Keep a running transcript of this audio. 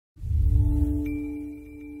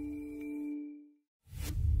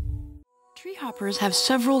Treehoppers have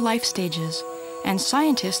several life stages, and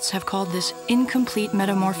scientists have called this incomplete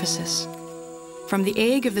metamorphosis. From the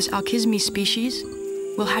egg of this alkisme species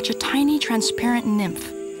will hatch a tiny transparent nymph.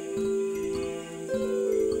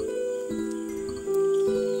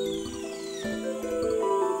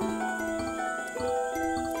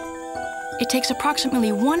 It takes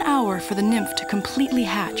approximately 1 hour for the nymph to completely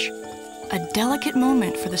hatch, a delicate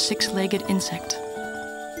moment for the six-legged insect.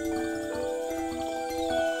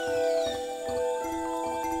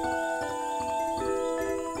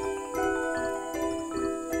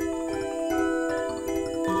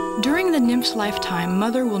 During the nymph's lifetime,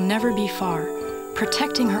 mother will never be far,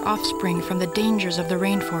 protecting her offspring from the dangers of the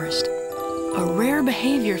rainforest, a rare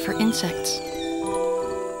behavior for insects.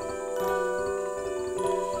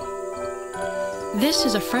 This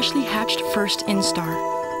is a freshly hatched first instar.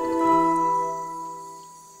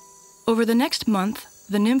 Over the next month,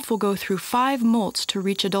 the nymph will go through 5 molts to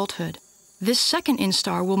reach adulthood. This second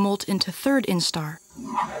instar will molt into third instar.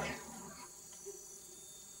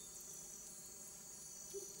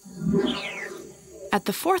 At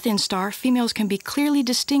the 4th instar, females can be clearly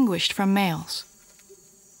distinguished from males.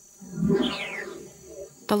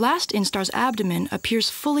 The last instar's abdomen appears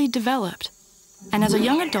fully developed, and as a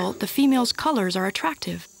young adult, the female's colors are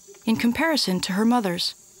attractive in comparison to her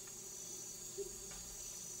mother's.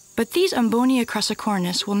 But these Ambonia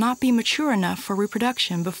crucicornis will not be mature enough for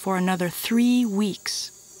reproduction before another 3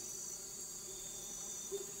 weeks.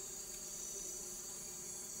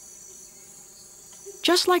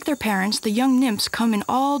 Just like their parents, the young nymphs come in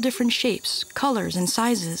all different shapes, colors, and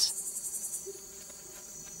sizes.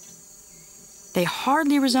 They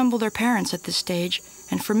hardly resemble their parents at this stage,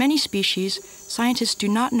 and for many species, scientists do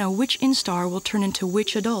not know which instar will turn into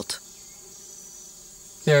which adult.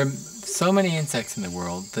 There are so many insects in the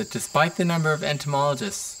world that despite the number of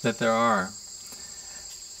entomologists that there are,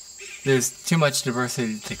 there's too much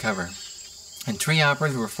diversity to cover. And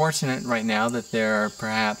treehoppers, we're fortunate right now that there are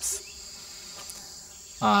perhaps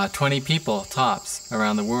 20 people, tops,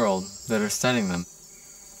 around the world that are studying them.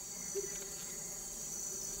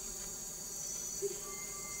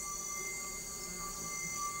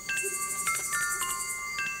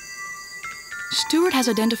 Stewart has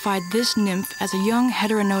identified this nymph as a young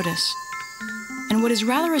heteronotus. And what is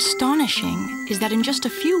rather astonishing is that in just a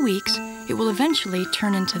few weeks, it will eventually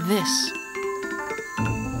turn into this.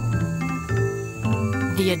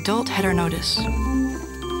 The adult heteronotus.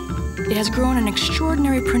 It has grown an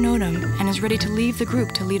extraordinary pronotum and is ready to leave the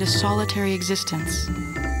group to lead a solitary existence.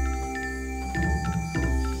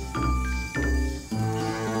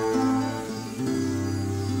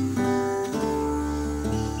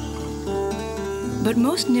 But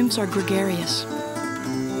most nymphs are gregarious.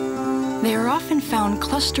 They are often found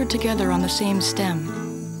clustered together on the same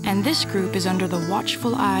stem, and this group is under the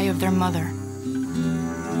watchful eye of their mother.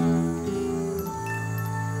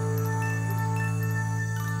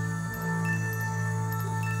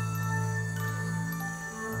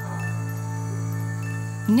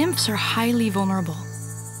 Nymphs are highly vulnerable.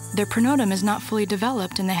 Their pronotum is not fully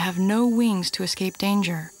developed and they have no wings to escape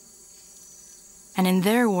danger. And in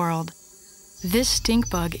their world, this stink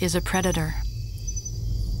bug is a predator.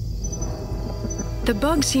 The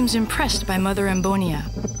bug seems impressed by Mother Ambonia.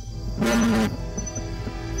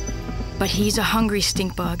 But he's a hungry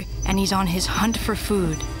stink bug and he's on his hunt for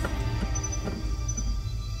food.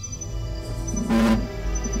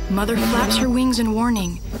 Mother flaps her wings in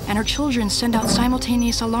warning, and her children send out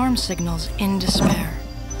simultaneous alarm signals in despair.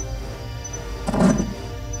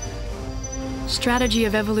 Strategy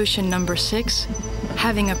of evolution number 6,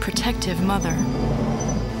 having a protective mother.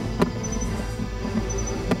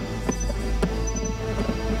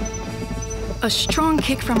 A strong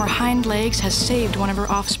kick from her hind legs has saved one of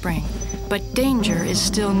her offspring, but danger is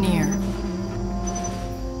still near.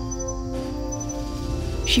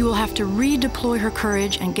 She will have to redeploy her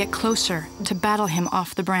courage and get closer to battle him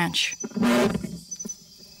off the branch.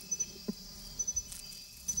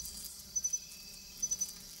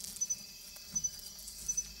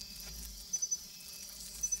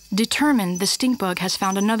 Determined, the stink bug has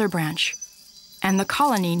found another branch, and the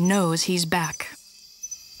colony knows he's back.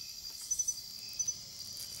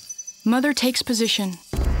 Mother takes position.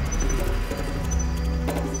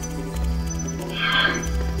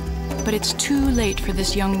 But it's too late for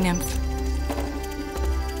this young nymph.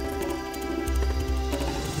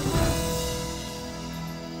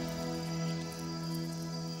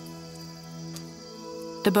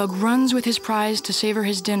 The bug runs with his prize to savor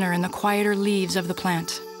his dinner in the quieter leaves of the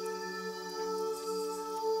plant.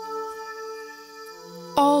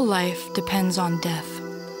 All life depends on death.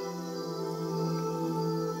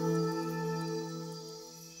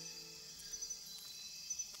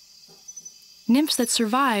 nymphs that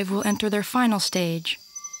survive will enter their final stage,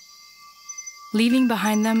 leaving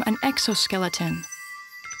behind them an exoskeleton,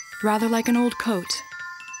 rather like an old coat.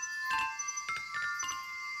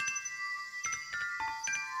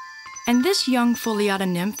 And this young foliata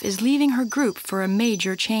nymph is leaving her group for a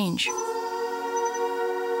major change.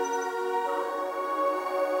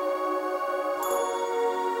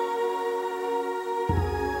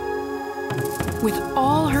 With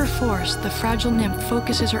all her force, the fragile nymph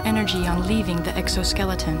focuses her energy on leaving the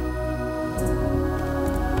exoskeleton.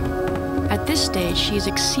 At this stage, she is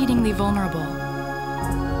exceedingly vulnerable.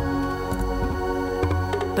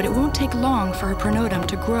 But it won't take long for her pronotum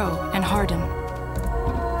to grow and harden.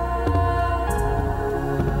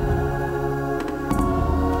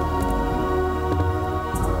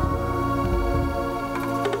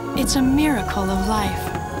 It's a miracle of life.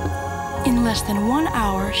 In less than 1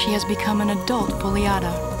 hour, she has become an adult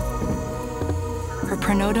foliata. Her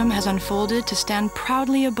pronotum has unfolded to stand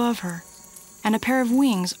proudly above her, and a pair of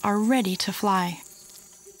wings are ready to fly.